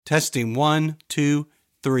Testing 1, 2,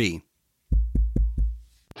 3.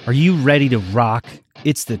 Are you ready to rock?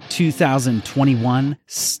 It's the 2021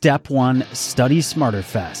 Step 1 Study Smarter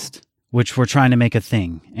Fest, which we're trying to make a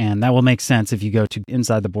thing. And that will make sense if you go to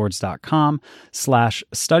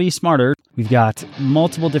insidetheboards.com/studysmarter. We've got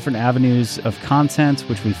multiple different avenues of content,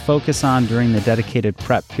 which we focus on during the dedicated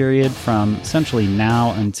prep period from essentially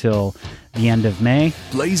now until the end of May.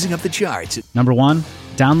 Blazing up the charts. Number one,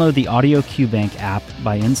 download the Audio QBank app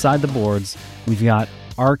by Inside the Boards. We've got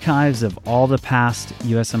archives of all the past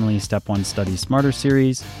USMLE Step 1 Study Smarter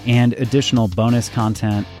series and additional bonus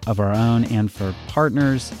content of our own and for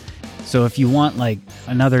partners. So if you want like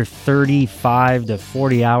another 35 to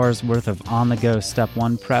 40 hours worth of on-the-go Step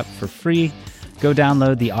 1 prep for free, go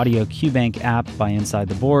download the Audio QBank app by Inside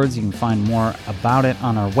the Boards. You can find more about it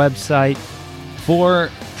on our website. For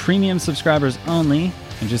premium subscribers only,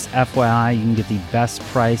 and just FYI, you can get the best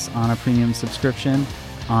price on a premium subscription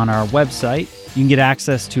on our website. You can get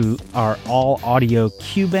access to our all-audio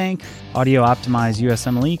QBank, audio-optimized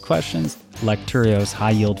USMLE questions, Lecturio's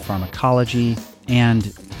high-yield pharmacology,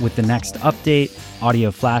 and with the next update, audio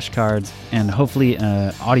flashcards, and hopefully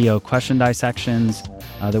audio question dissections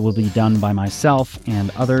that will be done by myself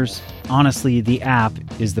and others. Honestly, the app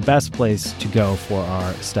is the best place to go for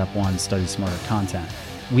our Step 1 Study Smarter content.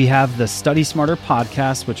 We have the Study Smarter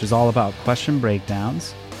podcast, which is all about question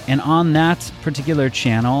breakdowns. And on that particular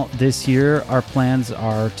channel this year, our plans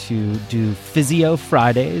are to do Physio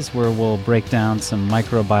Fridays, where we'll break down some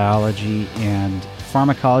microbiology and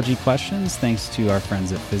pharmacology questions, thanks to our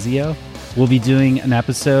friends at Physio. We'll be doing an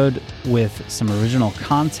episode with some original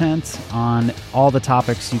content on all the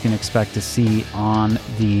topics you can expect to see on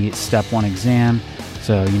the Step 1 exam.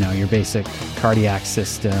 So, your basic cardiac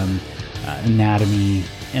system, anatomy.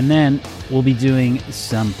 And then we'll be doing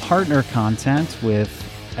some partner content with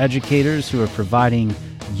educators who are providing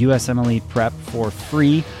USMLE prep for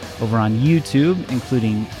free over on YouTube,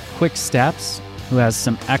 including Quick Steps, who has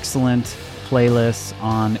some excellent playlists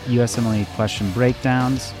on USMLE question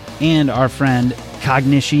breakdowns, and our friend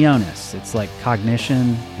Cognitionis. It's like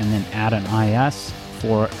cognition and then add an IS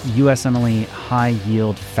for USMLE high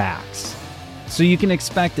yield facts. So you can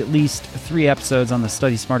expect at least 3 episodes on the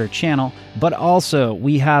Study Smarter channel, but also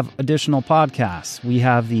we have additional podcasts. We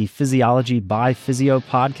have the Physiology by Physio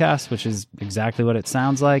podcast, which is exactly what it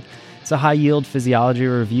sounds like. It's a high-yield physiology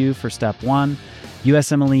review for Step 1.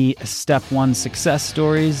 USMLE Step 1 success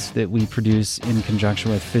stories that we produce in conjunction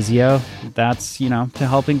with Physio. That's, to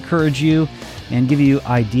help encourage you and give you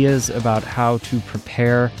ideas about how to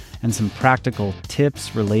prepare and some practical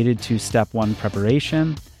tips related to Step 1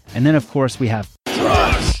 preparation. And then, of course, we have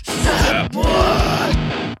Step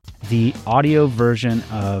 1, the audio version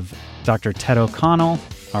of Dr. Ted O'Connell,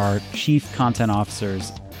 our Chief Content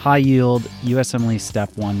Officer's high-yield USMLE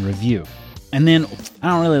Step 1 review. And then, I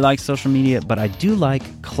don't really like social media, but I do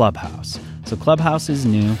like Clubhouse. So Clubhouse is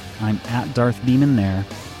new. I'm at Darth Beeman there.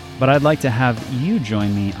 But I'd like to have you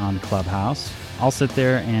join me on Clubhouse. I'll sit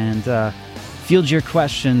there and field your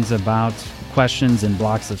questions about questions and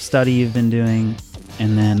blocks of study you've been doing.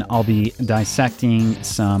 And then I'll be dissecting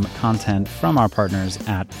some content from our partners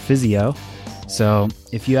at Physio. So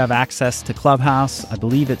if you have access to Clubhouse, I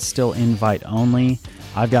believe it's still invite only.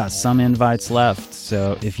 I've got some invites left.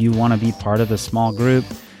 So if you want to be part of the small group,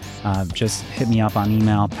 just hit me up on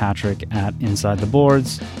email,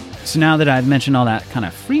 patrick@insidetheboards. So now that I've mentioned all that kind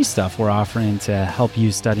of free stuff we're offering to help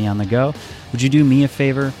you study on the go, would you do me a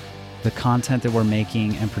favor? The content that we're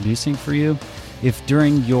making and producing for you, if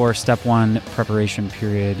during your Step 1 preparation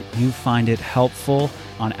period you find it helpful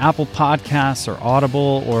on Apple Podcasts or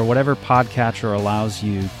Audible or whatever podcatcher allows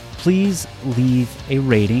you, please leave a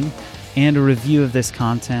rating and a review of this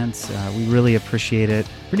content. We really appreciate it.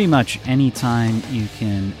 Pretty much anytime you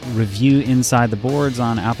can review Inside the Boards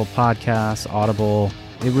on Apple Podcasts, Audible,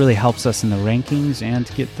 it really helps us in the rankings and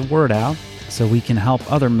to get the word out so we can help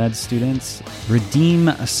other med students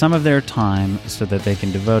redeem some of their time so that they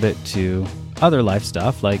can devote it to other life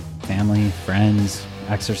stuff like family, friends,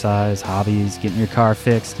 exercise, hobbies, getting your car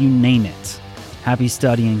fixed, you name it. Happy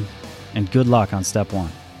studying and good luck on Step 1.